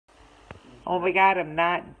Oh my god, I'm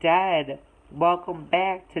not dead. Welcome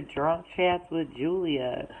back to Drunk Chats with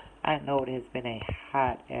Julia. I know it has been a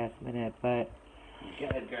hot ass minute, but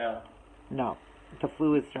Good girl. no, the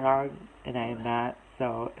flu is strong and I am not.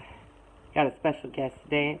 So, got a special guest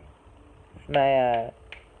today. It's my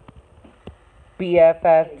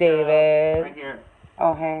BFF David. Right here.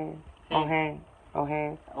 Oh hey, oh hey, oh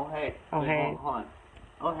hey, Oh hey. oh Wait, hey, hold on.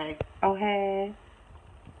 Oh hey. oh hey,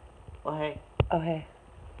 Oh hey. oh hey,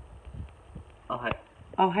 Oh hey.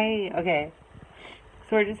 oh hey. Okay,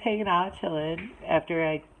 so we're just hanging out, chilling after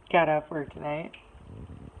I got off work tonight.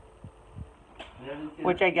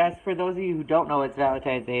 Which I guess for those of you who don't know, it's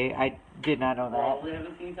Valentine's Day. I did not know Well, that. we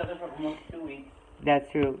haven't seen each other for almost 2 weeks. That's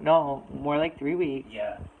true. No, more like 3 weeks.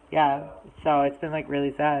 Yeah. Yeah. So it's been like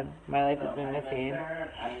really sad. My life has been I missing. miss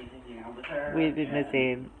her. I need to hang out with her. We've been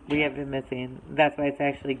missing. We have been missing. That's why it's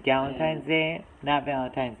actually Galentine's Day, not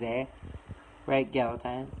Valentine's Day. Right,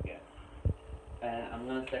 Galentine's? Yes. And I'm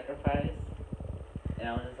gonna sacrifice. And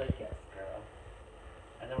I was just like, yes, girl.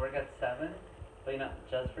 And then we're at 7. But you know,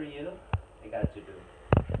 just for you, I got you,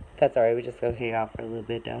 do. That's alright. We just go hang out for a little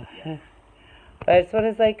bit though. Yeah. But I just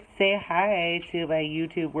want to like say hi to my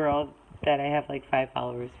YouTube world that I have like 5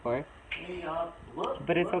 followers for. Hey, y'all. Look.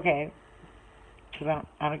 But it's look. okay. Because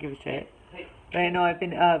I don't give a shit. Hey. But I know I've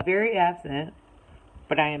been very absent.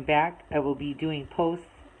 But I am back. I will be doing posts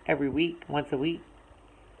every week, once a week.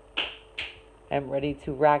 I'm ready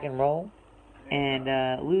to rock and roll and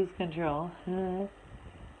lose control.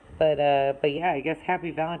 But yeah, I guess happy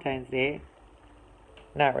Valentine's Day.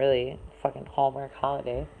 Not really. Fucking Hallmark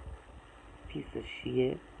holiday. Piece of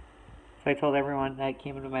shit. So I told everyone that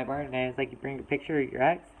came into my bar tonight, I was like, you bring a picture of your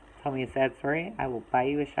ex, tell me a sad story, I will buy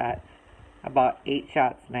you a shot. I bought 8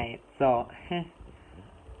 shots tonight, so.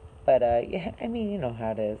 But, yeah, I mean, you know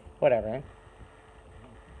how it is. Whatever.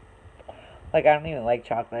 Like, I don't even like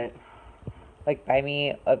chocolate. Like, buy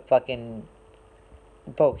me a fucking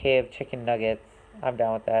bouquet of chicken nuggets. I'm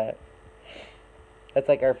down with that. That's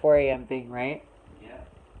like our 4 a.m. thing, right? Yeah.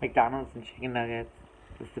 McDonald's and chicken nuggets.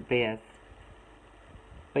 It's the best.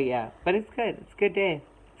 But yeah, but it's good. It's a good day.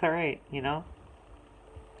 It's alright, you know?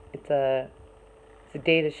 It's a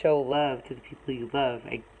day to show love to the people you love,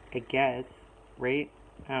 I guess, right?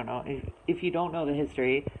 I don't know. If you don't know the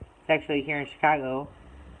history, it's actually here in Chicago.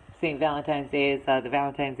 St. Valentine's Day is the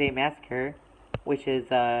Valentine's Day Massacre, which is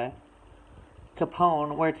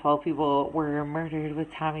Capone, where 12 people were murdered with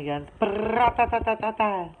Tommy guns.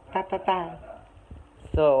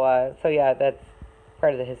 So yeah, that's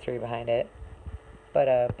part of the history behind it.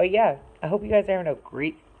 But yeah, I hope you guys are having a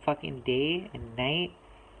great fucking day and night.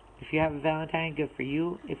 If you have a Valentine, good for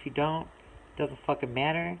you. If you don't, doesn't fucking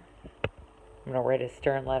matter. I'm gonna write a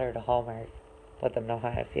stern letter to Hallmark, let them know how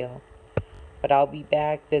I feel. But I'll be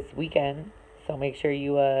back this weekend, so make sure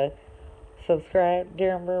you subscribe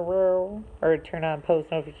down below or turn on post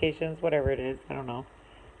notifications, whatever it is. I don't know.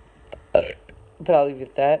 But I'll leave you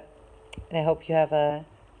with that. And I hope you have a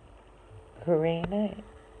great night.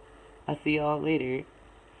 I'll see y'all later.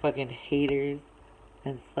 Fucking haters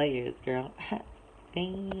and slayers, girl.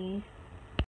 Thanks.